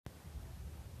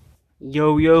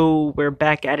Yo, yo, we're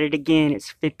back at it again.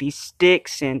 It's 50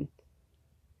 Sticks and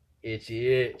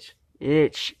Itchy itch.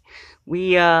 Itch.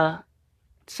 We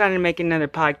decided to make another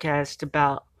podcast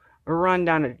about a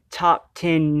rundown of the top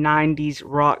 10 90s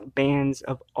rock bands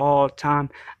of all time.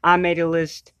 I made a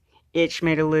list, Itch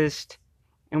made a list,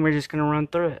 and we're just gonna run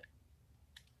through it.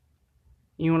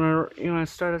 You wanna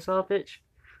start us off, Itch?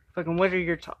 Fucking, what are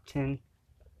your top 10?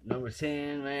 Number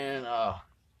 10, man.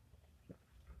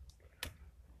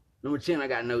 Number 10, I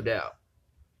got no doubt.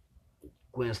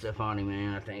 Gwen Stefani,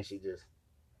 man. I think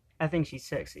she's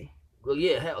sexy. Well,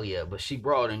 yeah, hell yeah. But she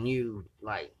brought a new,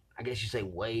 I guess you say,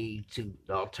 way to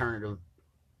the alternative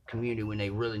community when they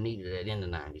really needed it in the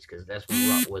 90s, because that's when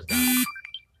rock was dying.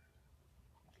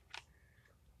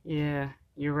 Yeah,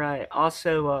 you're right.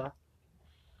 Also,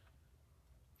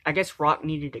 I guess rock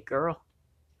needed a girl.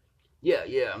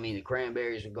 Yeah. I mean, the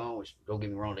Cranberries are gone, which, don't get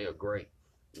me wrong, they are great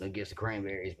against the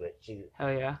Cranberries, but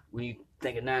Hell yeah. when you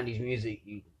think of 90s music,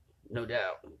 you no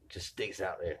doubt just sticks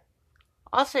out there.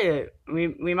 I'll say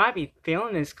we might be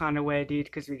feeling this kind of way, dude,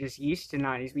 because we're just used to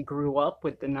 90s. We grew up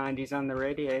with the 90s on the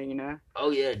radio, you know?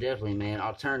 Oh, yeah, definitely, man.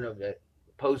 Alternative, that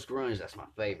post-grunge, that's my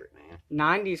favorite, man.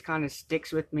 90s kind of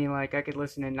sticks with me. Like, I could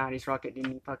listen to 90s rock at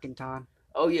any fucking time.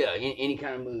 Oh, yeah, any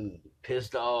kind of mood.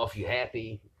 Pissed off, you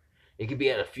happy. It could be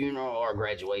at a funeral or a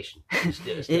graduation. It's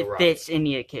still It rock. fits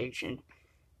any occasion.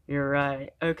 You're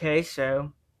right. Okay,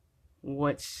 so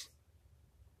what's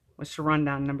the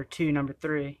rundown? Number 2, number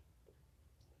 3.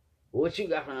 What you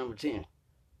got for number 10?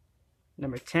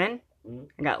 Number 10,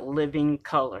 I got Living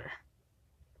Color,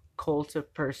 Cult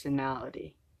of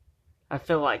Personality. I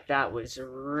feel like that was a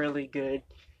really good,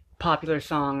 popular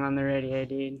song on the radio,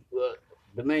 dude. Well,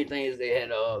 the main thing is they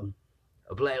had a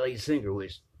black lead singer,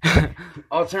 which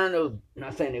alternative,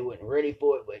 not saying they wasn't ready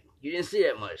for it, but you didn't see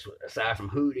that much aside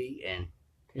from Hootie, and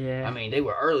Yeah. I mean, they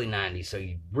were early 90s, so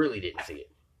you really didn't see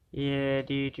it. Yeah,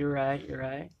 dude, you're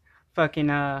right. Fucking,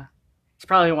 it's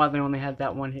probably why they only had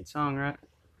that one hit song, right?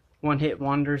 One hit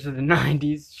wonders of the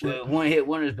 90s. Shit. Well, one hit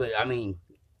wonders, but I mean,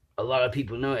 a lot of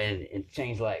people know it, and it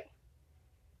changed,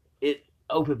 it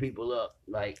opened people up,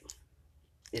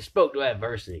 it spoke to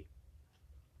adversity.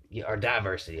 Yeah, or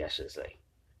diversity, I should say.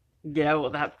 Yeah,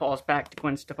 well, that falls back to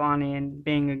Gwen Stefani and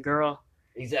being a girl.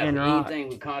 Exactly. And rock. Anything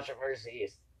with controversy,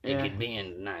 it could be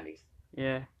in the 90s.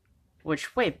 Yeah.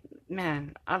 Which, wait,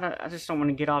 man, I just don't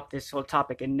want to get off this whole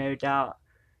topic, and no doubt.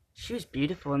 She was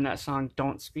beautiful in that song,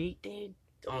 Don't Speak, dude.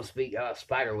 Don't speak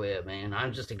spiderweb, man.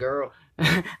 I'm just a girl.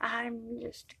 I'm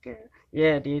just a girl.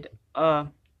 Yeah, dude.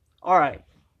 Alright.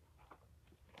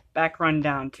 Back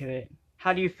rundown to it.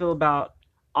 How do you feel about,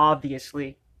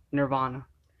 obviously, Nirvana?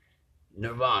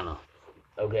 Nirvana.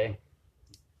 Okay.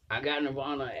 I got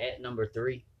Nirvana at number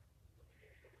 3.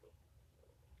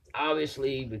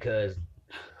 Obviously, because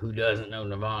who doesn't know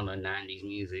Nirvana, 90s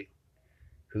music?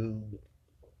 Who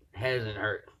hasn't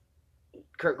heard?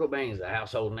 Kurt Cobain's a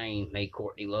household name, made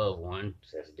Courtney Love one,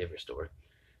 so that's a different story.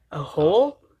 A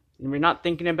hole? We're not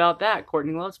thinking about that.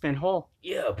 Courtney Love's been whole.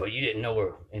 Yeah, but you didn't know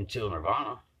her until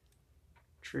Nirvana.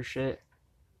 True shit.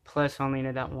 Plus, I only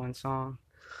know that one song.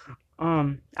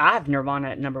 I have Nirvana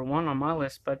at number 1 on my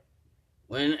list, but...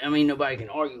 Well, I mean, nobody can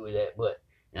argue with that, but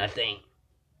and I think,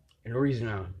 and the reason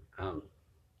I'm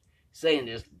saying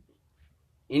this,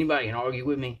 anybody can argue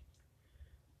with me,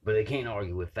 but they can't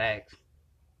argue with facts.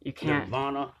 You can't.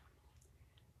 Nirvana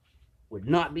would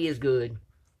not be as good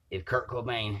if Kurt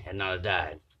Cobain had not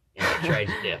died in a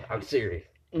tragic death. I'm serious.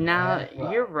 Now,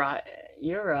 you're right.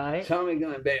 You're right. Tommy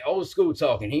Gunn, back old school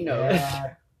talking, he knows.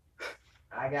 Yeah,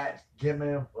 I got Jimmy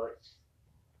Influence.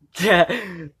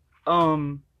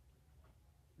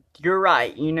 You're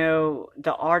right. You know,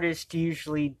 the artist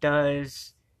usually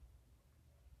does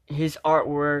his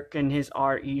artwork, and his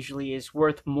art usually is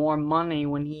worth more money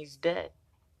when he's dead.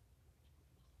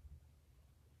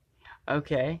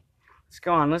 Okay, let's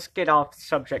go on. Let's get off the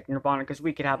subject Nirvana, because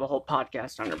we could have a whole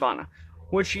podcast on Nirvana.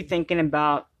 What you thinking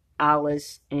about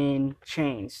Alice in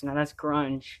Chains? Now that's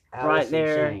grunge. Right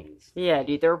there. Yeah,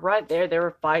 dude, they're right there. They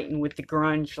were fighting with the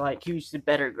grunge, like, who's the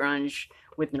better grunge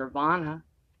with Nirvana?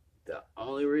 The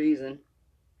only reason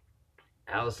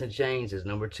Alice in Chains is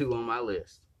number 2 on my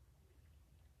list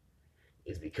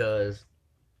is because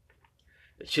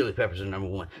the Chili Peppers are number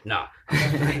 1. Nah.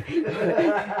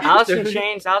 Alice in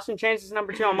Chains is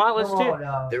number 2 on my list, too.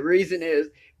 The reason is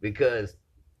because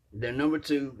they're number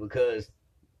 2 because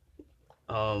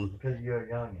you're a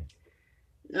youngin'.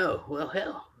 No, well,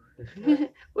 hell.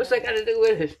 What's that got to do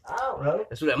with it? I don't know.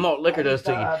 That's what that malt liquor does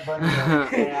to you.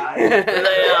 Lay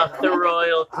off the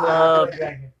Royal Club.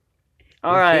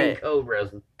 All right.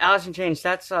 Alice in Chains,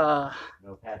 that's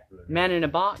Man in a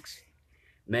Box.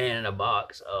 Man in a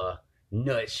Box.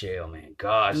 Nutshell, man.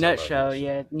 Gosh. Nutshell,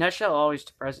 yeah. Nutshell always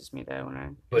depresses me though when I.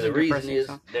 But it's a the reason depressing is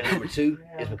song. that number 2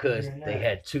 Yeah, is because you're they not.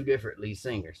 had 2 different lead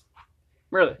singers,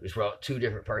 Really, which brought 2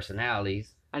 different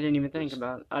personalities. I didn't even think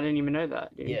about. I didn't even know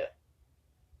that, dude. Yeah.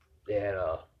 They had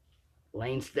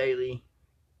Lane Staley.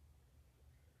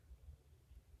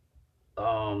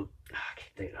 I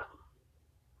can't think of.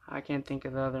 I can't think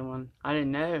of the other one. I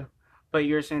didn't know. But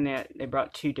you're saying that they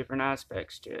brought 2 different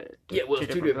aspects to it. Yeah, well,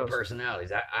 it's 2 different feels.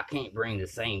 personalities. I can't bring the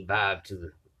same vibe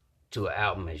to an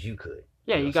album as you could.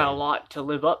 Yeah, know you what got I'm a saying? lot to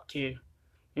live up to.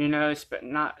 You know,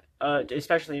 not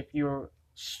especially if you were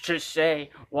just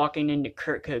say walking into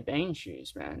Kurt Cobain's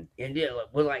shoes, man. And yeah,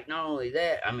 well, like not only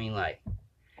that, I mean, like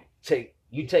take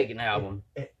an album,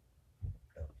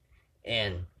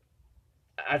 and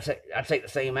I take the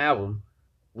same album.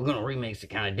 We're gonna remix it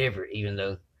kind of different, even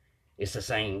though it's the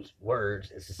same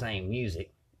words, it's the same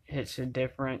music. It's a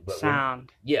different But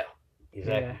sound. Yeah,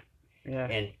 exactly. Yeah.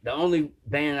 And the only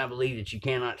band I believe that you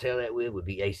cannot tell that with would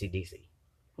be AC/DC.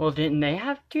 Well, didn't they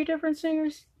have 2 different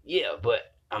singers? Yeah,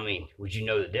 but I mean, would you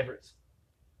know the difference?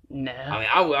 No. I mean,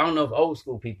 I don't know if old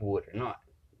school people would or not,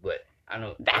 but I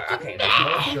know I can't.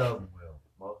 Most of them will.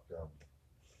 Most of them.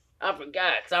 I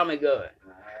forgot Tommy Gunn.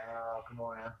 Oh, come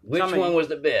on now. Which Tommy- one was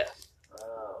the best?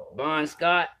 Oh. Bon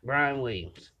Scott, Brian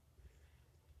Williams.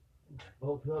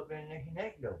 Both up there neck and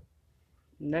neck though.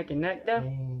 Neck and neck, I though?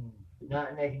 mean,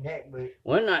 not neck and neck, but.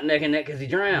 Well, not neck and neck because he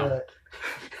drowned.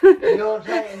 You know what I'm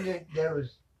saying? That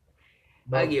was.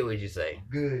 I get what you say.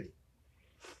 Good.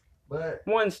 But.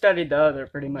 One studied the other,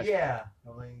 pretty much. Yeah.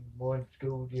 I mean, one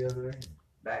school, the other, and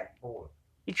back and forth.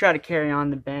 You try to carry on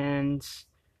the band's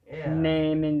Yeah.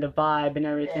 name and the vibe and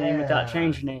everything without Yeah.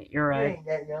 changing it. You're You right. ain't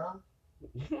that young.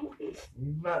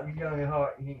 You might be young at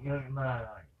heart. You ain't young at mind.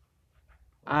 Like.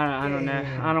 I don't know.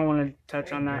 Yeah. I don't want to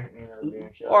touch on that. You know,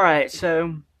 being shot. All right,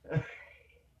 so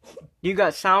you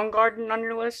got Soundgarden on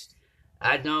your list?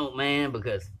 I don't, man,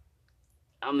 because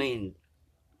I mean,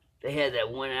 they had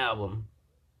that one album,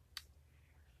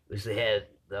 which they had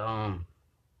the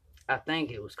I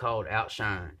think it was called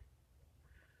Outshine.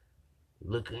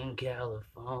 Looking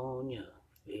California,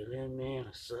 feeling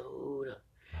Minnesota,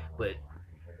 but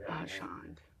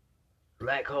Outshined.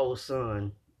 Black Hole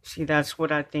Sun. See, that's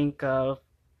what I think of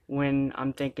when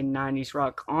I'm thinking 90s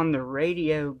rock. On the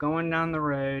radio, going down the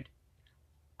road,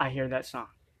 I hear that song.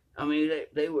 I mean,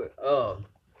 they were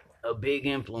a big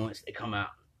influence. They come out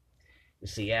in the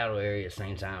Seattle area at the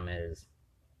same time as,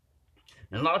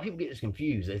 and a lot of people get this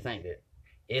confused. They think that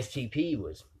STP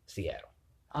was Seattle,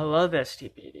 I love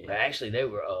STP, dude. but actually they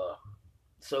were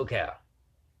SoCal,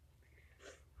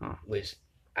 Huh. which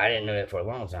I didn't know that for a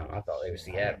long time. I thought they were I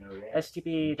Seattle. didn't know that.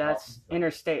 STP, that's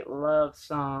Interstate Love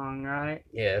Song, right?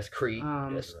 Yeah, that's Creed.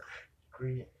 Um, That's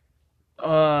Creed.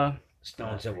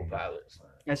 Stone Temple Pilots.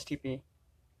 STP.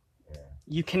 Yeah.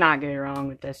 You cannot go wrong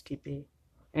with STP.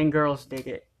 And girls dig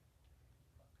it.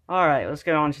 Alright, let's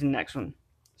go on to the next one.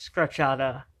 Scratch out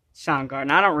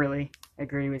Soundgarden. I don't really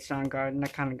agree with Soundgarden. I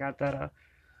kind of got that.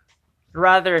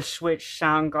 Rather switch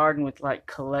Soundgarden with like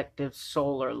Collective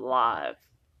Soul or Live.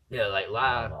 Yeah, like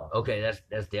live. Okay, that's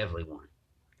definitely one.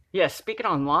 Yeah, speaking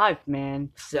on live,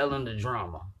 man. Selling the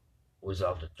Drama was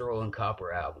off the Throwing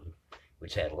Copper album,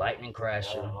 which had Lightning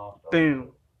Crashing.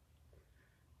 Boom.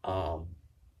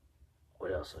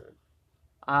 What else?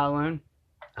 I Alone.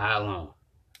 I Alone.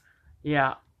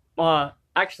 Yeah.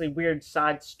 Actually, weird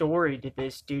side story to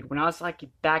this, dude. When I was like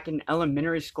back in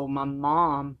elementary school, my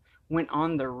mom went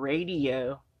on the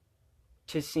radio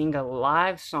to sing a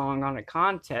live song on a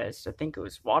contest. I think it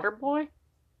was Waterboy.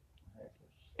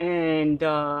 And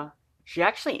she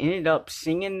actually ended up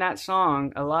singing that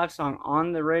song, a live song,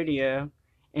 on the radio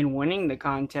and winning the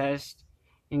contest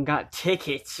and got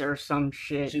tickets or some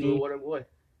shit, She dude. was Waterboy.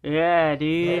 Yeah,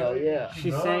 dude. Hell yeah.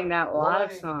 She sang that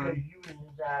live song. Because you was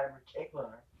inside of a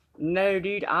tickler. No,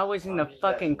 dude, I was in the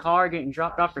fucking car getting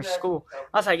dropped off for school.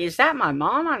 I was like, is that my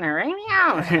mom on the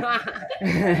radio?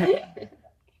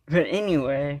 But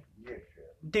anyway,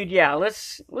 dude, yeah,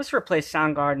 let's replace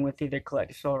Soundgarden with either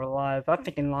Collective Soul or Live. I'm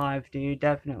thinking Live, dude,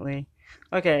 definitely.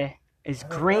 Okay, is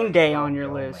Green Day on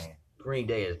your list? Green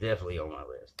Day is definitely on my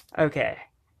list. Okay,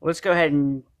 let's go ahead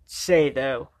and say,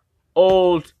 though,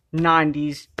 old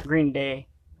 90s Green Day.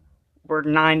 We're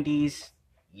 90s.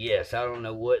 Yes, I don't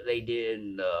know what they did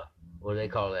in the, what do they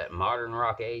call that, modern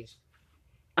rock age.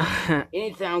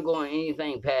 Anytime going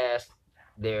anything past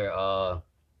their,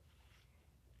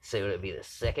 say would it be the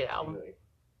second album?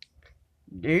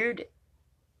 Dude,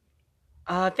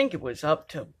 I think it was up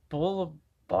to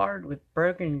Boulevard with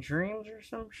Broken Dreams or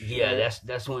some shit. Yeah,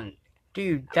 that's when.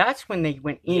 Dude, that's when they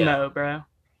went emo, bro.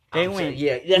 They went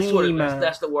yeah, that's emo.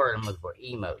 that's the word I'm looking for.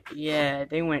 Emo. Yeah,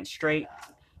 they went straight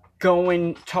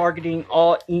targeting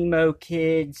all emo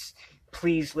kids.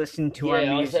 Please listen to our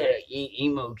Yeah, I music. said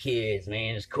emo kids,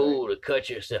 man. It's cool to cut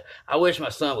yourself. I wish my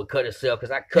son would cut himself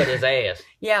because I cut his ass.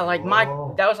 Yeah, like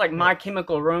that was like My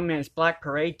Chemical Romance, Black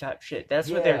Parade type shit. That's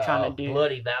what they're trying to do.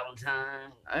 Bloody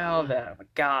Valentine. Oh, that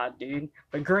God, dude.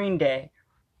 But Green Day,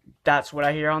 that's what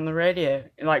I hear on the radio.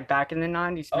 Like back in the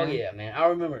 90s, man. Oh yeah, man. I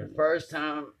remember the first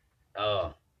time,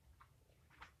 my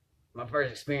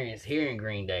first experience hearing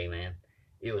Green Day, man.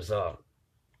 It was you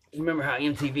remember how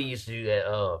MTV used to do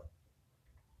that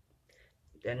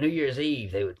New Year's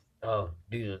Eve they would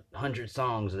do the 100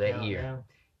 songs of that year.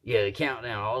 Yeah, the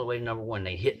countdown all the way to number one.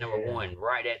 They hit number one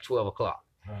right at 12 o'clock.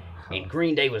 And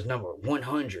Green Day was number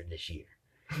 100 this year.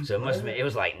 So it must have been, it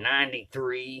was like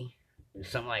 93,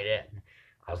 something like that.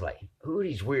 I was like, who are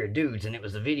these weird dudes? And it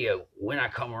was the video, When I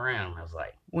Come Around. I was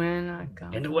like, When I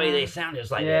Come and the way they sounded, it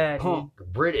was like that punk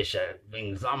British. It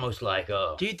was almost like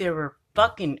dude, they were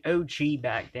fucking OG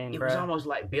back then, bro. It was almost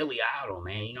like Billy Idol,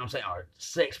 man. You know what I'm saying? Or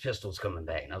Sex Pistols coming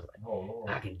back. And I was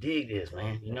like, I can dig this,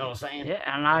 man. You know what I'm saying?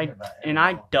 Yeah, and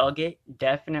I dug it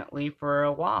definitely for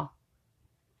a while.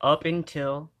 Up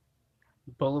until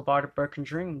Boulevard of Broken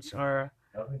Dreams, or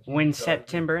When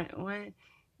September...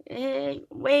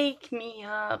 wake me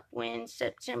up when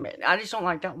September... I just don't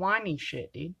like that whiny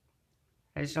shit, dude.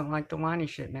 I just don't like the whiny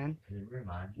shit, man.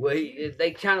 Well,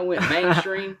 they kind of went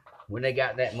mainstream when they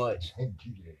got that much.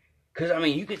 Because, I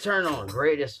mean, you could turn on the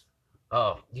greatest...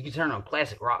 you could turn on a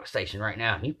classic rock station right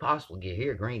now, and you possibly get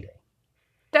hear Green Day.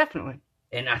 Definitely.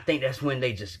 And I think that's when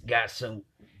they just got so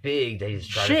big, they just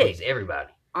tried to please everybody.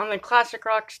 On the classic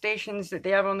rock stations that they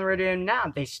have on the radio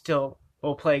now, they still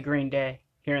will play Green Day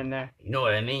here and there. You know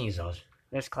what that means, though?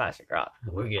 That's classic rock.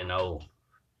 We're getting old.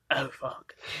 Oh,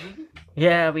 fuck.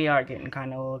 Yeah, we are getting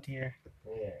kind of old here.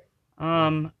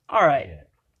 Alright.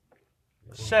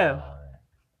 So,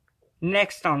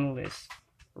 next on the list,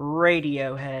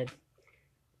 Radiohead.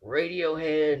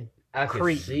 Radiohead, I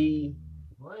could see.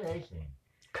 What do they sing?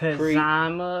 'Cause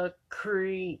I'm a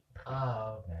creep.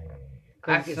 Oh, okay.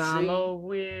 I could 'Cause I'm see. a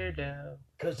weirdo.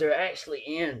 Because they're actually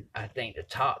in, I think, the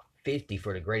top 50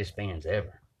 for the greatest bands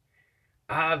ever.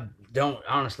 I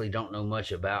honestly don't know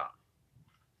much about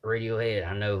Radiohead.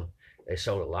 I know they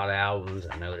sold a lot of albums.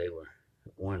 I know they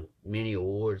won many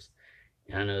awards.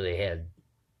 And I know they had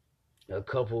a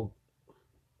couple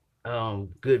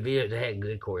good videos. They had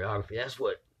good choreography. That's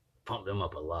what pumped them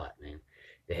up a lot, man.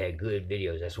 They had good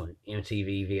videos. That's when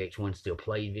MTV, VH1 still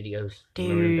played videos.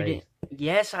 Dude,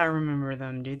 yes, I remember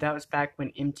them, dude. That was back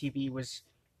when MTV was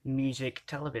music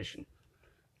television.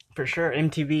 For sure,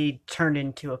 MTV turned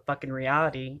into a fucking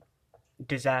reality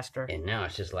disaster. And now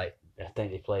it's just like, I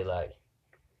think they play like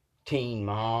Teen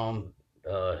Mom,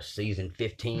 season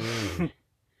 15. And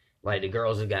like the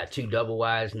girls have got 2 double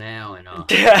wides now and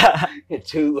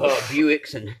 2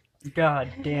 Buicks and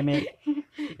God damn it.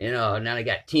 and now they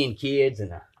got 10 kids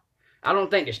and I don't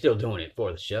think they're still doing it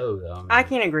for the show though. I mean, I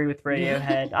can't agree with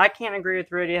Radiohead. I can't agree with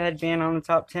Radiohead being on the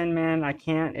top 10, man. I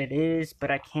can't. It is,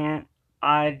 but I can't.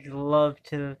 I'd love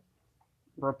to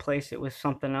replace it with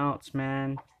something else,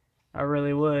 man. I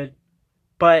really would.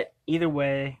 But either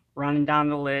way, running down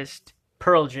the list,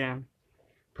 Pearl Jam.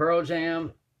 Pearl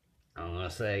Jam, I'm gonna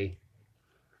say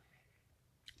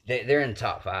they're in the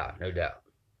top 5, no doubt.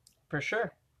 For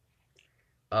sure.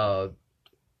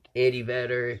 Eddie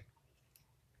Vedder,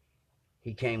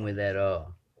 he came with that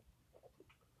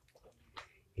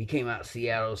he came out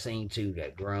Seattle scene too,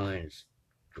 that grunge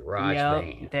garage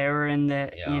band. They were in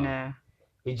the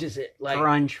it just like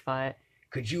grunge fight.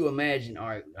 Could you imagine? All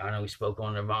right, I know we spoke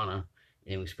on Nirvana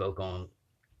and we spoke on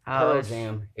Pearl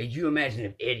Jam. Could you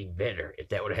imagine if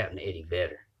that would have happened to Eddie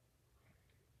Vedder?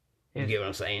 You get what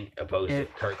I'm saying? Opposed to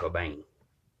Kurt Cobain.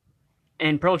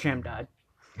 And Pearl Jam died.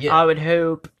 Yeah. I would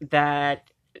hope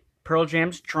that Pearl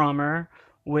Jam's drummer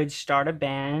would start a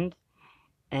band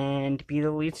and be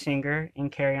the lead singer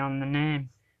and carry on the name.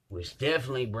 Which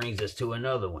definitely brings us to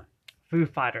another one. Foo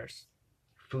Fighters.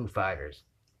 Foo Fighters.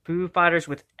 Foo Fighters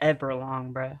with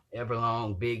Everlong, bro.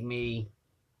 Everlong, Big Me,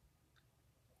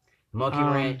 Monkey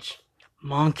Wrench.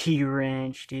 Monkey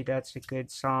Wrench, dude, that's a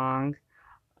good song.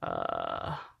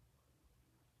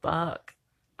 Fuck.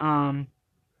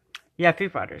 Yeah, Foo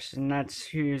Fighters, and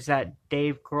who's that?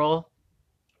 Dave Grohl.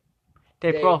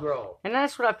 Dave Grohl. And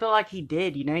that's what I feel like he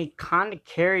did. You know, he kind of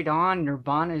carried on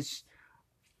Nirvana's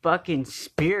fucking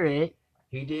spirit.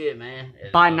 He did, man.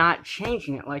 By not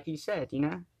changing it, like he said, you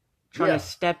know? Trying to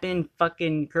step in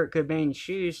fucking Kurt Cobain's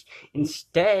shoes.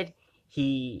 Instead,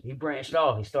 he branched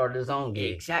off. He started his own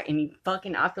gig. Exactly.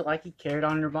 And I feel like he carried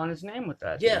on Nirvana's name with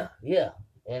that. Yeah, yeah.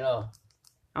 And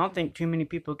I don't think too many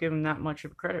people give them that much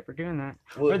of credit for doing that.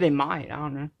 well, Or they might, I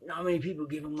don't know. not many people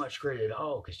give them much credit at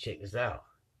all. Cause check this out.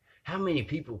 How many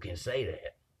people can say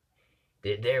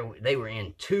that they were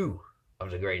in 2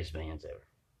 of the greatest bands ever?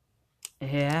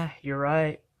 Yeah, you're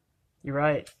right. You're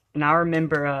right. And I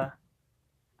remember,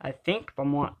 I think,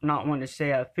 I'm not wanting to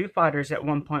say, Foo Fighters at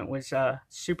one point was a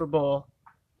Super Bowl,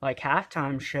 like,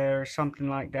 halftime show or something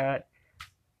like that.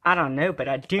 I don't know, but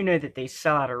I do know that they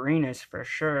sell out arenas for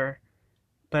sure.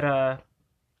 But,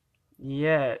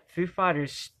 yeah, Foo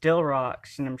Fighters still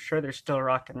rocks, and I'm sure they're still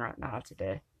rocking right now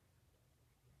today.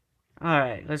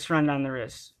 Alright, let's run down the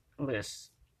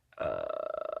list.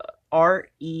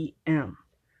 R.E.M.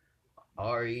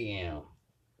 R.E.M.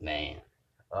 Man.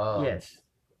 Yes.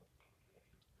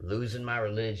 Losing My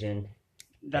Religion.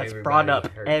 That's Everybody brought up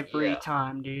heard- every yeah.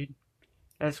 time, dude.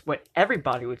 That's what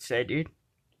everybody would say, dude.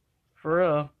 For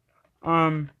real.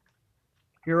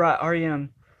 You're right, R.E.M.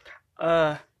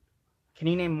 Can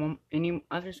you name any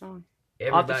other song?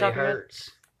 Off the Everybody top of your head?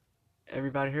 Hurts.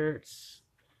 Everybody Hurts.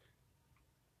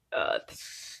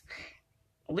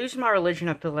 Losing My Religion,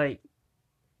 I feel like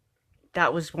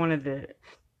that was one of the...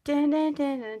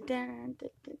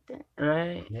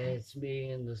 Right? It's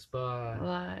me in the spot.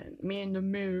 Like me in the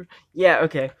mirror. Yeah,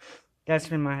 okay. That's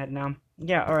in my head now.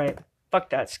 Yeah, alright. Fuck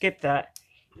that. Skip that.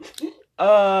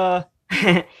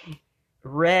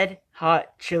 Red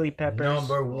Hot Chili Peppers.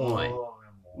 Number 1. Oh,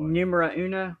 Numero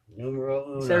uno. Numero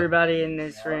uno. Does everybody in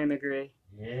this room agree?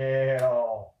 yeah.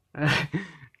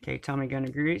 Okay, Tommy Gunn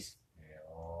agrees.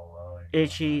 Yeah.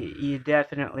 Itchy, you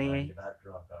definitely...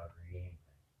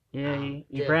 Yeah,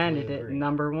 you branded it agree.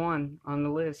 number 1 on the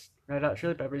list. Red Hot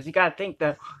Chili Peppers. You gotta think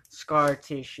the Scar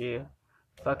Tissue,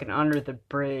 fucking Under the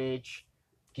Bridge,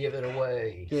 Give it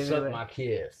away. Give it Suck away. my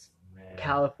kiss.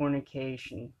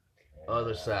 Californication,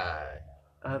 Other side.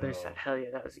 Other Side. Hell yeah,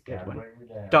 that was a good one.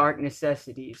 Dark. Dark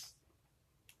Necessities,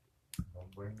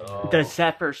 the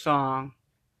Zephyr song.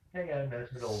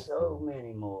 So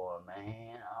many more,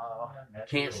 man.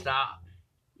 Can't stop.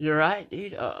 You're right,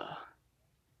 dude.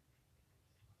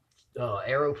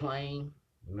 Aeroplane.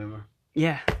 Remember?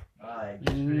 Yeah. Alright,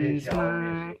 Use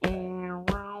my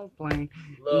aeroplane.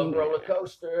 Love Roller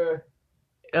Coaster.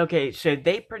 Okay, so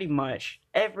they pretty much,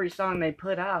 every song they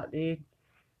put out, dude,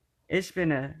 it's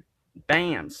been a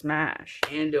bam, smash.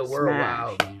 And the Smash.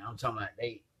 worldwide, man. I'm talking about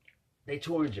they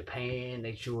toured in Japan,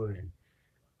 they toured in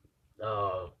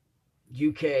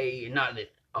UK. Not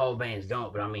that all bands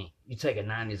don't, but I mean, you take a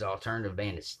 90s alternative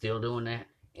band that's still doing that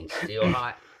and still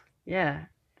hot. Yeah.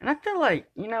 And I feel like,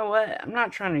 you know what, I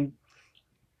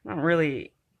don't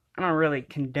really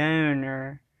condone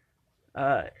or,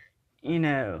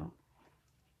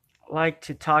 like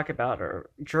to talk about or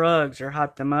drugs or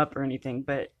hype them up or anything,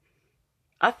 but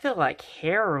I feel like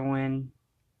heroin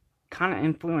kind of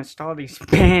influenced all these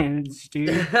bands, dude.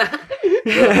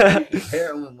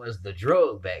 Heroin was the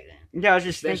drug back then. Yeah, I was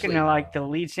just thinking Especially- of like the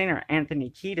lead singer, Anthony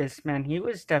Kiedis, man, he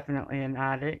was definitely an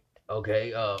addict.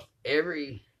 Okay,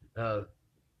 every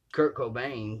Kurt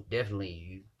Cobain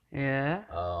definitely. Yeah.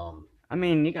 Um, I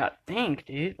mean, you gotta think,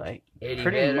 dude, like, Eddie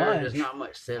pretty Vedder. much. There's not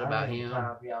much said about him.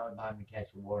 Y'all buy me a case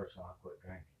of water, so I quit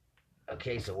drinking. A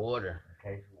case of water. A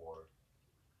case of water.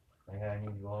 I think I need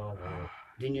to go on water.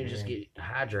 Then you just get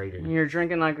hydrated. You're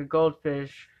drinking like a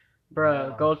goldfish, bro.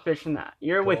 No. Goldfish in the.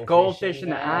 You're with Goldfish goldfish in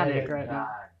the attic right now.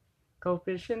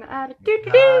 Goldfish in the attic.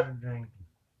 Drinking.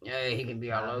 Yeah, he can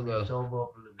be our logo. Sober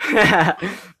up a little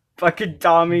bit. Fucking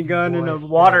Tommy gun in a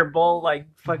water bowl like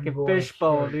fucking Boy, fish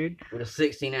bowl, straight. dude. With a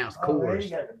 16-ounce Already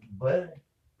course. got the butter.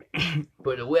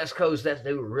 But the West Coast,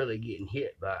 they were really getting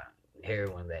hit by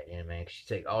heroin back then, man. 'Cause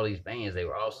you take all these bands, they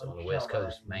were also on the West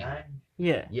Coast, man.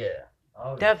 Yeah, Yeah.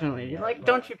 Oh, definitely. Like,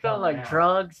 don't you feel like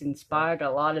drugs inspired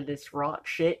a lot of this rock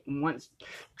shit? And once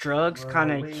drugs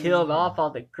kind of killed off all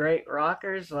the great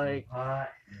rockers, like,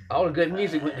 All the good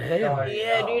music went to hell.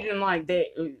 yeah, dude, and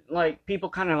like people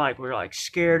kind of like were like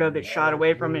scared of it, shied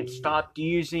away from it, stopped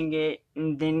using it,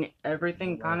 and then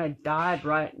everything kind of died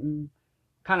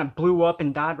kind of blew up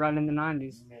and died right in the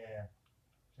 90s. Yeah.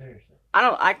 Seriously.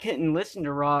 I couldn't listen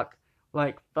to rock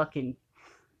like fucking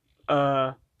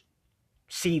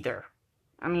Seether.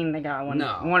 I mean, they got one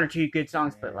or two good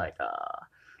songs, but like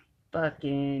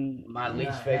fucking My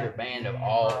least favorite band of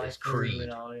all is Creed.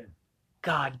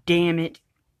 god damn it,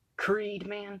 Creed,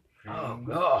 man. Oh,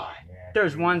 God.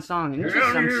 There's one song and it's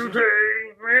just some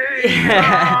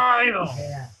Yeah.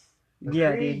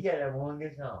 yeah, Creed dude. got that one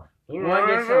good song. One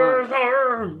good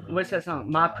song. What's that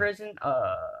song? My Prison?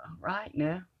 Right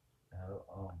now.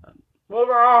 With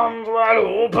arms wide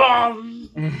open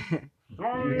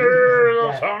under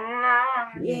the sunlight.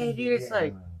 Yeah, dude, it's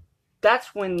like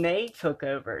that's when they took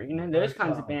over. You know, those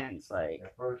kinds of bands like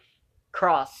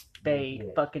Cross, they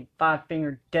fucking Five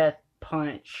Finger Death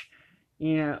Punch.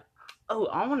 You know, oh,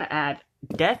 I want to add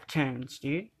Deftones,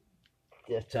 dude.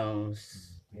 Deftones.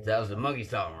 That was the Monkey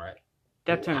song, right?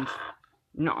 Deftones.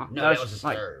 No, that was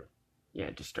Disturbed. Yeah,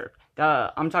 Disturbed.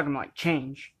 I'm talking like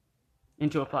Change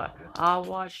into a Fly. I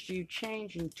watched you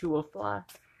change into a fly.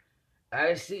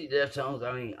 I see Deftones.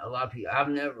 I mean, a lot of people. I've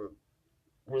never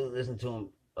really listened to them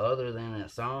other than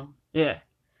that song. Yeah.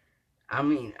 I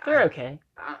mean, they're okay.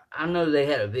 I know they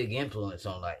had a big influence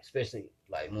on, like, especially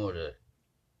like more the.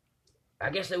 I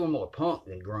guess they were more punk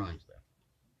than grunge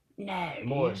though. No.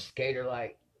 More skater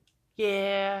like.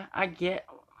 Yeah, I get.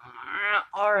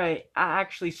 All right, I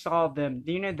actually saw them.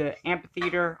 Do you know the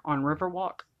amphitheater on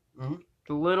Riverwalk? Mm-hmm.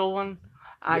 The little one.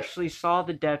 I actually saw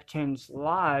the Deftones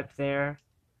live there,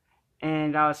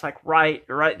 and I was like right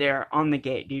there on the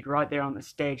gate, dude, right there on the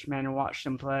stage, man, and watched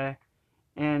them play.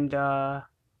 And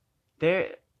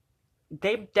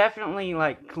they definitely,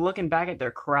 like, looking back at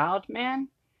their crowd, man,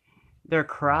 their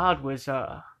crowd was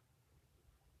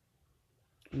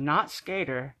not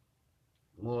skater,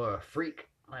 more freak.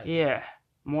 Like, yeah,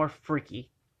 more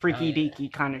freaky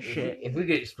deaky kind of shit. If we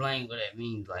could explain what that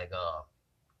means, like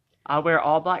I wear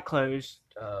all black clothes.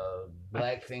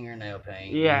 Black fingernail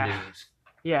paint. Yeah.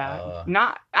 Yeah.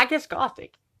 Not, I guess,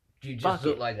 gothic. You just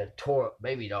look like a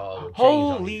baby doll with chains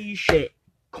Holy shit.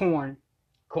 Corn.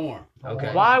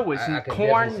 Okay. Why was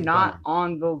Corn not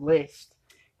on the list?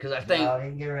 Because I think I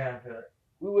didn't get around to it.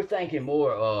 We were thinking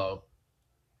more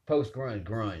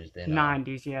post-grunge than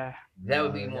 90s, yeah. That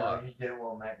would be more. No, you just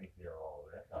won't make me feel old.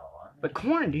 That's all. But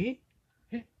Corn, dude.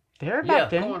 They're back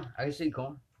then. Corn. I can see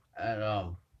Corn.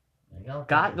 And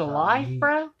Got the life,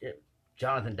 bro?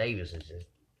 Jonathan Davis is just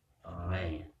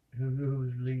man.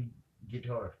 Who's lead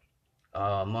guitarist?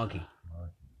 Monkey.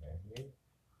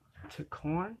 To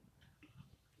Corn?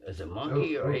 Is it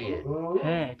Monkey or Head?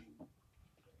 Head.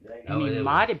 And he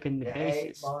might have been the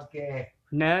bassist.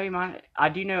 No, he might. I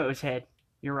do know it was Head.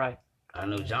 You're right. I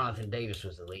know Jonathan Davis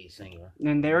was the lead singer.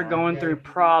 And they were going through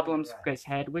problems because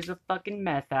Head was a fucking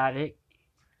meth addict.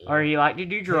 Yeah. Or he liked to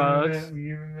do drugs.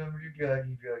 You remember the drug,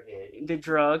 you drug Head. The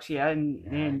drugs, yeah,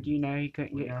 and you know, he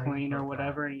couldn't get clean or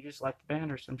whatever, and he just left the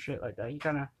band or some shit like that. He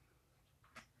kind of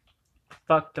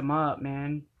fucked them up,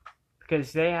 man,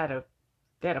 because they had a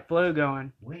flow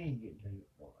going. We ain't getting to it.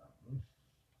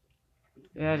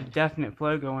 They had a definite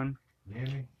flow going.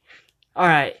 All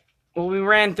right. Well, we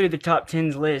ran through the top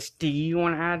 10s list. Do you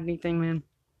want to add anything, man?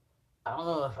 I don't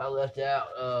know if I left out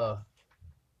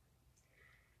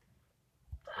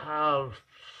how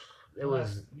it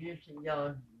was.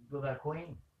 Y'all go about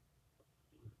Queen.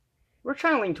 We're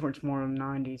trying to lean towards more of the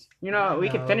 90s. You know, we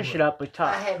could finish it up with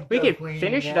top. We could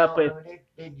finish it up with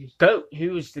GOAT.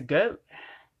 Who was the GOAT?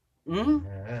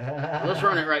 Mm-hmm. Let's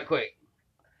run it right quick.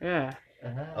 Yeah.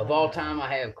 Of all time,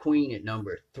 I have Queen at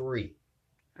number 3.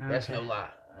 Okay. That's no lie.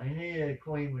 I knew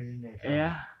Queen was in there.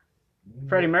 Yeah.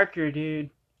 Freddie Mercury, dude.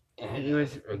 And he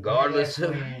was, regardless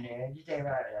of...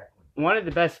 one of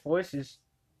the best voices,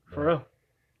 for real.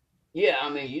 Yeah, I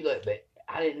mean, you look, but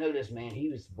I didn't know this, man. He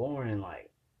was born in, like,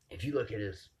 if you look at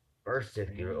his birth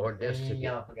certificate or death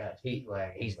certificate,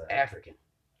 he's African.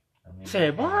 Say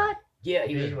what? Yeah,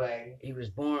 he was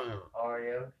born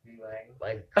Oreo Speedwagon.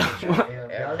 Like,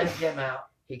 y'all let them out.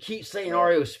 He keeps saying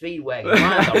Oreo Speedwagon.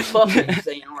 Why the fuck are you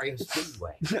saying Oreo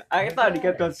Speedwagon? I thought he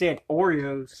kept on saying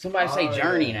Oreos. Somebody say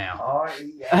Journey now.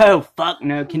 Oh, fuck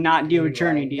no. Cannot deal with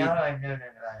Journey, dude. Y'all don't even know nothing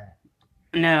about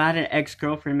that. No, I had an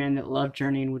ex-girlfriend, man, that loved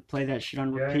Journey and would play that shit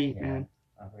on repeat, man.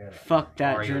 Fuck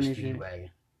that Oreo Journey Speedwagon.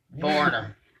 shit.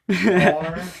 Foreigner.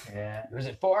 Foreigner? Yeah. Was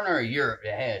it Foreigner or Europe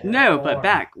that had? No, but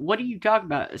back. What are you talking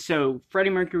about? So, Freddie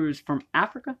Mercury was from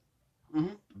Africa?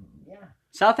 Mm-hmm. Yeah.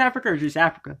 South Africa or just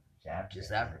Africa?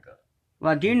 Just Africa.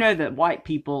 Well, I do know that white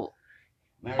people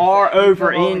are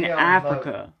over in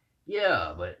Africa.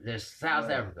 Yeah, but there's South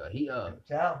Africa.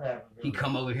 South Africa. He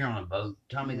come over here on a boat.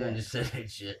 Tommy Gunn just said that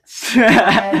shit.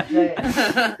 I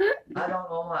don't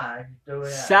know why. I just threw it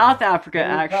out. South Africa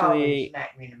actually.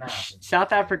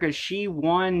 South Africa. She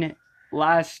won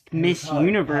last Miss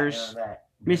Universe.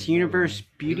 Miss Universe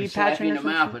beauty pageant. In the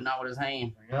mouth, but not with his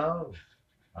hand. No,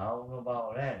 I don't know about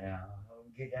all that now.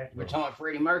 We're talking about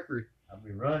Freddie Mercury. I'll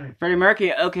be running. Freddie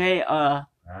Mercury. Okay. I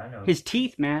know. His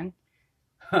teeth, man.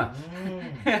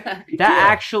 That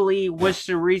actually was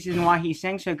the reason why he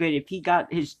sang so good. If he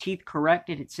got his teeth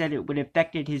corrected, it said it would have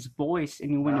affected his voice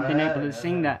and he wouldn't have been able to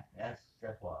sing that.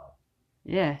 That's wild.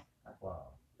 Yeah. That's wild.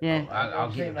 Yeah. I'll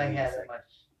give it that that much.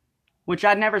 Which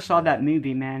I never saw that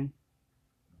movie, man.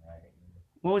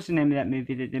 What was the name of that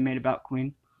movie that they made about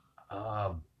Queen?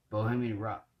 Bohemian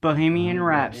Bohemian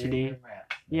Rhapsody.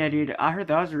 Yeah, dude, I heard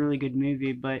that was a really good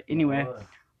movie. But anyway,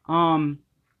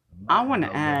 I want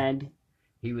to add.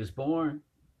 He was born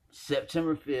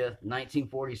September 5th,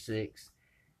 1946,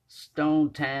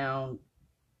 Stone Town,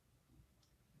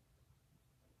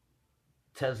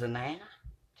 Tanzania.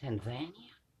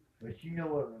 But you know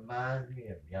what reminds me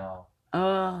of y'all?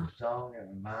 Uh, The song that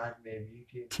reminds me of you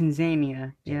two?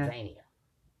 Tanzania. Yeah. Tanzania.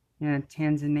 Yeah,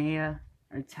 Tanzania.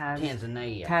 Or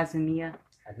Tanzania. Tanzania.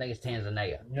 I think it's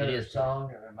Tanzania. You know It the is song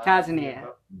that reminds me Tanzania. of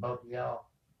both of y'all?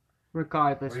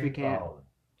 Regardless, we Free can't. falling.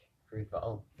 free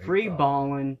fall. Free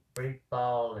balling. Free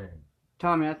falling.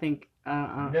 Tommy, I think. You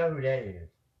know who that is?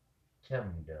 Tell me,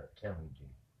 Doug. Tell me, Jim.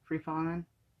 Free falling.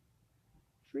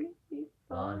 Free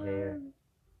Blonde hair. falling.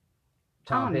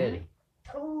 Tom Tommy. Petty.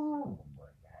 Oh, my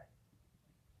God.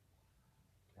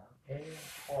 Okay,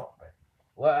 Harper.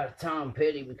 Well, Tom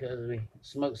Petty because we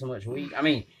smoke so much weed. I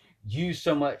mean, use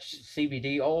so much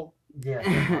CBD oil.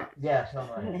 Yeah, yeah,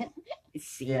 somebody.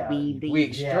 CBD. We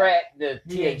extract the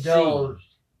He THC.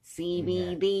 indulged.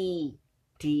 CBD.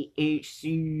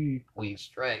 THC. We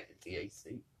extract the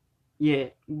THC. Yeah,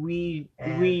 we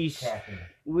And caffeine.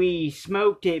 we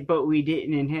smoked it, but we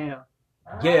didn't inhale.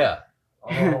 Yeah,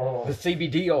 Oh, the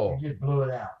CBD oil. you just blew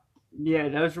it out. Yeah,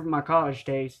 those were my college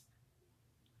days.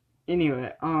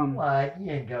 Anyway, What? You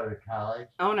didn't go to college.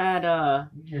 I want to add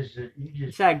You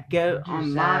just said you go just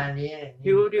on my. signed in. And Who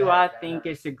you do I got think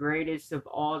is the greatest of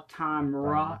all time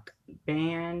rock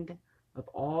band of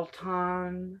all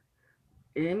time?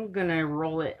 I'm gonna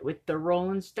roll it with the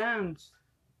Rolling Stones.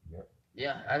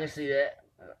 Yeah, I can see that.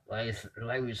 Like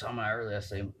we were talking about earlier, I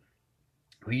say,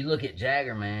 when you look at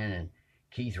Jagger, man, and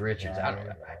Keith Richards,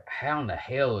 how in the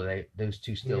hell are those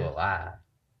two still alive?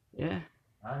 Yeah.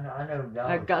 I know. Y'all,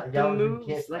 I got the y'all was in moves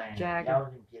Kiss like fans. Jagger. Y'all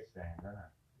was in Kiss fans, I know.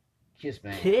 Kiss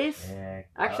man. Kiss? Yeah.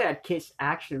 I actually had Kiss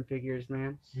action figures,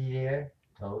 man. See there?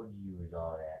 Told you was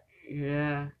all that.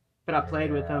 Yeah. But I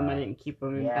played with them. I didn't keep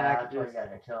them in That's what packages. you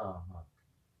got to tell them. Huh?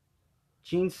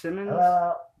 Gene Simmons?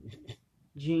 Hello.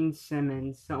 Gene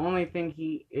Simmons. The only thing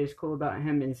he is cool about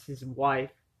him is his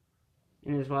wife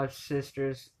and his wife's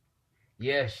sisters.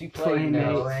 Yeah, she played in Playmates.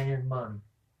 No, those. and his money.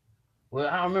 Well,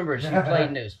 I remember she played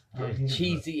in those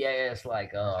cheesy ass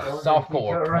like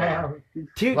softcore porn.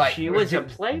 Dude, Like, she where was a dude-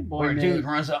 Playboy. Where a man. dude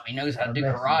runs up, he knows how to do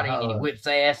karate, and he whips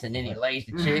ass, and then he lays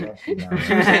the chick. She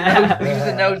Yeah. was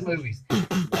in those movies.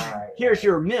 Alright. Here's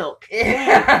your milk.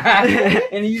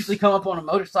 And he usually come up on a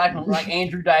motorcycle like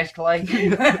Andrew Dice Clay.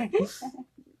 Yeah. Guess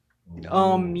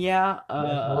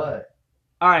what?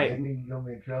 Alright. Maybe you're gonna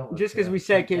be in trouble. Just because we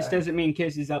said Kiss doesn't mean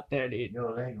Kiss is up there, dude.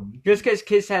 You're illegal. Just because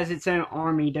Kiss has its own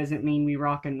army doesn't mean we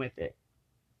rocking with it.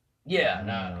 Yeah,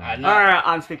 no, I know. Alright,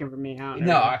 I'm speaking for me. I don't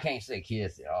know. No, I can't say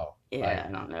Kiss at all. Yeah, Like,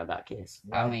 I don't know about Kiss.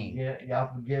 I mean-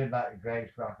 y'all forget about the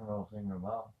greatest rock and roll singer of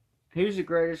all. Who's the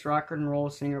greatest rock and roll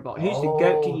singer of all? Who's the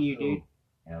GOAT to you, dude?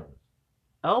 Elvis.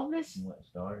 Elvis? He what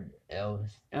started it.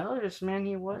 Elvis. Elvis, man,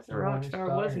 he was The a one rock that star,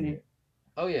 started wasn't he? it.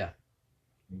 Oh yeah.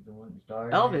 He's the one that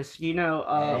started it. Elvis, you know,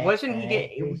 wasn't he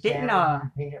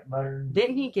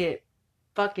didn't he get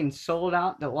fucking sold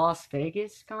out to Las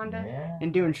Vegas, kinda? Yeah.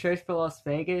 And doing shows for Las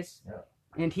Vegas? Yep.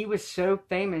 And he was so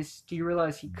famous, do you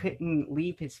realize he couldn't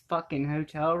leave his fucking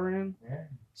hotel room? Yeah.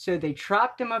 So they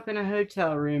trapped him up in a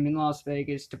hotel room in Las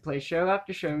Vegas to play show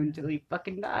after show until he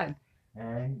fucking died.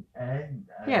 And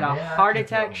He had a then I heart took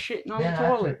attack over. shitting on Then the I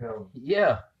toilet. took over.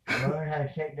 Yeah. I learned how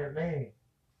to shake that leg.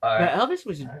 All But right. Elvis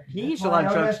was, he used a lot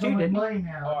of drugs too, didn't he?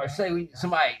 Or say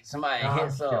somebody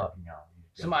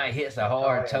hits a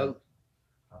hard toke.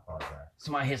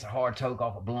 Somebody hits a hard toke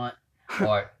off a blunt,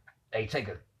 or they take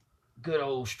a good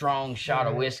old strong shot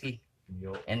of whiskey,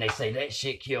 and they say that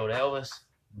shit killed Elvis.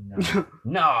 No.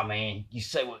 Nah, man, you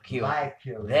say what killed Life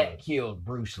killed that Elvis. killed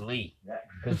Bruce Lee, That-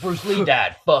 because Bruce Lee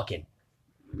died fucking.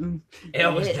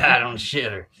 Elvis Yeah. died on the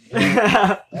shitter.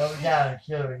 Elvis died of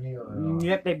sugar needle.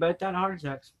 Yep, they both died of heart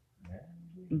attacks.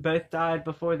 Both died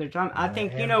before their time. I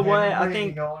think, you And know what? I everything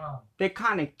think going on. they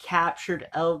kind of captured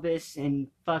Elvis and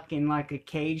fucking like a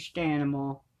caged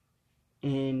animal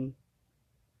and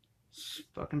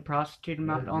fucking prostituted him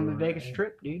out on the Vegas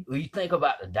Strip, dude. Well, you think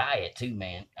about the diet too,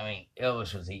 man. I mean,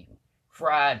 Elvis was eating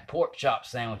fried pork chop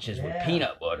sandwiches with Yeah.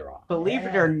 peanut butter on. Believe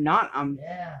it or not, I'm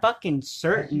Yeah. fucking He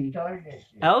certain started that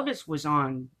shit. Elvis was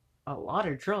on a lot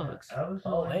of drugs. Elvis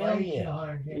Oh, only hell weighed yeah.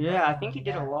 210 Yeah, I pounds think he when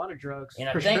did a died. lot of drugs. And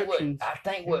I think Prescriptions.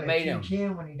 He what was made him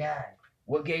 210 when he died.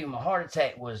 what gave him a heart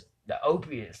attack was the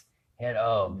opiates had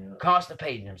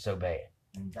constipated him so bad,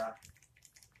 And doctor.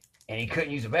 and he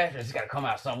couldn't use the bathroom. It's got to come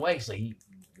out some way, so he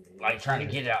like trying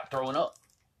to get it out, throwing up.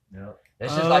 No.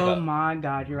 That's just like Oh a my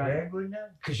God, you're right. Greg would know.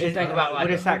 because you think about like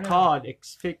what is that called?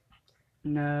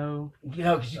 No. You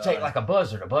know, because you take like a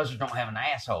buzzard. A buzzard don't have an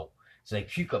asshole, so they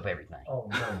puke up everything. Oh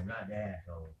no, not the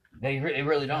asshole. They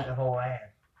really Not don't. the whole ass.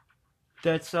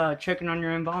 That's choking on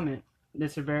your own vomit.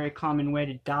 That's a very common way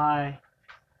to die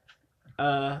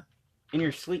in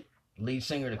your sleep. Lead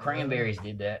singer of the Cranberries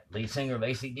did that. Lead singer of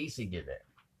AC/DC did that.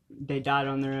 They died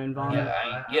on their own vomit.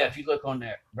 Yeah, if you look on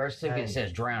their birth certificate, it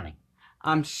says drowning.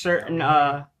 I'm certain,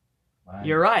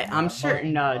 you're right. I'm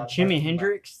certain Jimi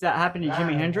Hendrix, that happened to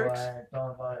Jimi Hendrix.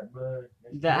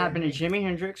 That happened to Jimi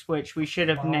Hendrix, which we should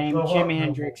have named Jimi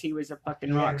Hendrix. He was a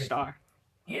fucking rock star.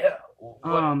 Yeah.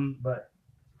 But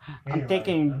I'm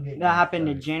thinking that happened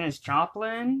to Janis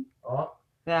Joplin.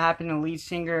 That happened to lead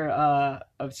singer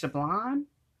of Sublime.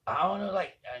 I don't know,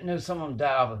 like, I know some of them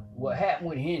died, but what happened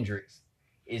with Hendrix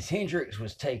is Hendrix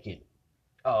was taking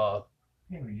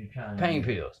pain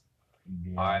pills.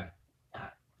 All right.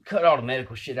 Cut all the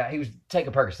medical shit out. He was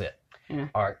taking Percocet. Yeah.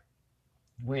 All right.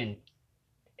 When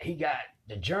he got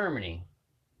to Germany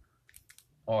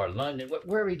or London,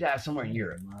 wherever he died, somewhere in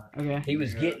Europe, Okay. he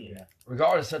was getting,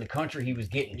 regardless of the country, he was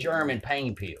getting German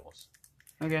pain pills,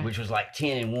 Okay. which was like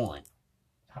 10 in 1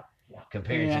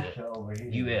 compared to the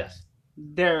U.S.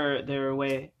 They're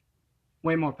way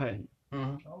more potent.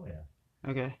 Mm-hmm. Oh yeah.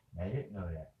 Okay. I didn't know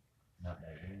that. Not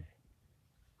that good.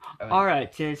 All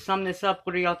right. To sum this up,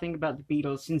 what do y'all think about the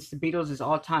Beatles? Since the Beatles is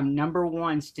all-time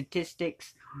 #1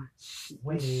 statistics,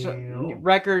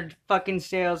 record fucking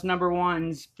sales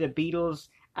 #1s, the Beatles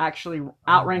actually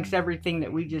outranks everything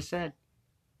that we just said.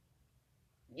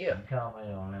 Yeah. Comment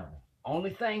on that one.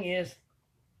 Only thing is,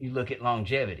 you look at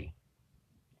longevity.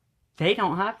 They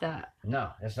don't have that.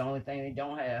 No, that's the only thing they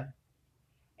don't have.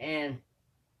 And,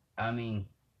 I mean,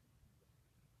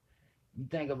 you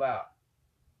think about,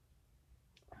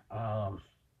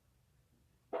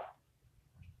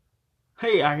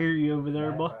 Hey, I hear you over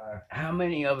there, boy. how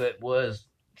many of it was,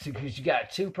 because you got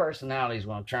two personalities,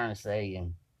 what I'm trying to say,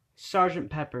 and Sgt.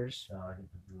 Pepper's.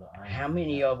 how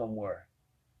many of them were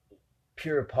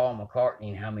pure Paul McCartney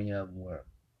and how many of them were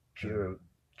pure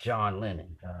John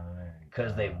Lennon?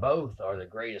 Because they both are the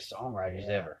greatest songwriters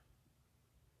ever.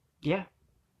 Yeah.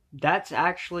 That's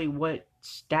actually what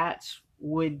stats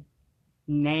would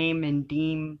name and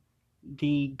deem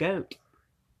the GOAT.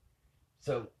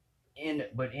 So, in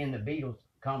the Beatles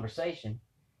conversation,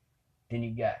 then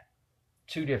you got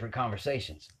two different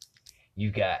conversations.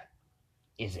 You got,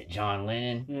 is it John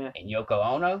Lennon and Yoko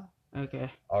Ono?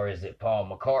 Okay. Or is it Paul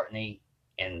McCartney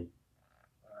and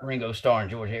Ringo Starr and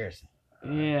George Harrison?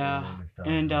 Yeah.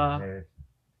 And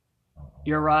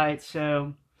you're right.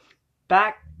 So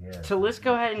back to, let's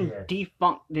go ahead and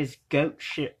defunk this GOAT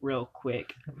shit real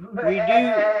quick.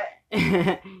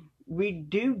 We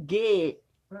do get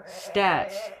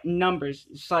stats, numbers.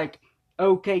 It's like,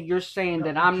 okay, you're saying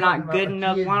that I'm not good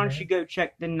enough. Why don't you go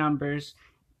check the numbers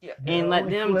and let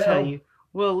them tell you?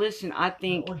 Well, listen, I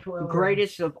think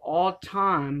greatest of all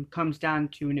time comes down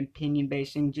to an opinion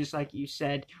basing, just like you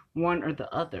said, one or the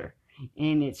other.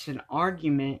 And it's an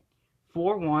argument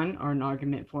for one or an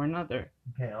argument for another.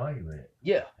 You can't argue with it.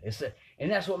 Yeah,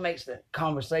 and that's what makes the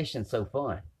conversation so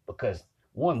fun, because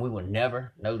one, we will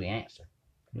never know the answer.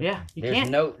 Yeah,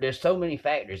 there's so many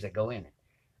factors that go in it.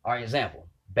 Our example,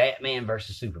 Batman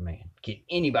versus Superman. Can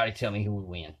anybody tell me who would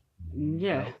win?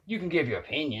 Yeah. You can give your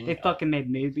opinion. They fucking made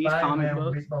movies, comic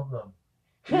books.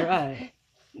 You're right.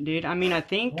 Dude, I mean, I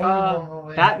think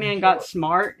Batman got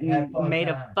smart and made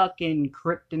a fucking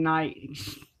kryptonite,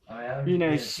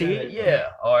 suit. Yeah,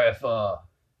 or if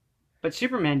But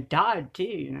Superman died too,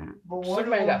 you know.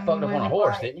 Superman got fucked up on a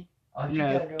horse, didn't he? You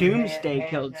know, Doomsday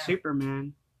killed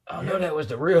Superman. Oh no, that was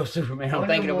the real Superman. I'm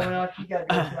thinking about. Jet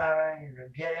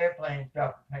airplanes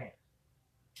drop the pants.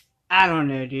 I don't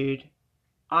know, dude.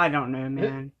 I don't know,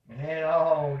 man.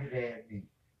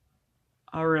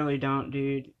 I really don't,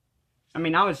 dude. I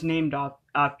mean, I was named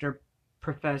after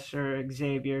Professor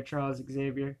Xavier, Charles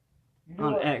Xavier,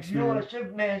 on X-Men. You know what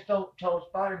Superman told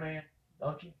Spider-Man,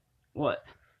 don't you? What?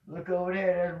 Look over there,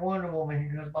 there's Wonder Woman.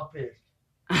 Here goes my fist.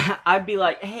 I'd be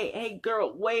like, hey,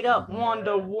 girl, wait up,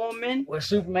 Wonder Woman. What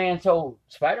Superman told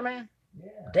Spider-Man?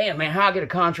 Yeah. Damn, man, how I get a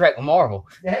contract with Marvel?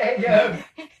 There you go.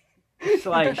 It's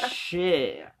like,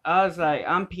 shit. I was like,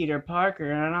 I'm Peter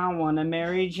Parker and I want to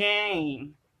marry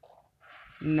Jane.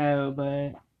 No,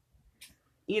 but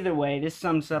either way, this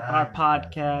sums up our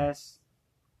podcast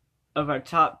of our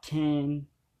top 10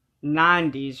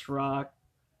 90s rock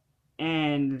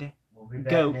and We'll be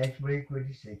back GOAT. next week with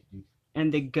the 60s.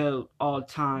 And the GOAT,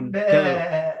 all-time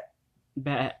GOAT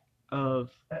bat of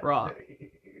rock.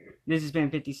 This has been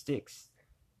 50 Sticks.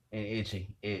 And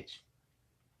Itchy.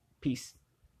 Peace.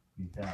 Peace out.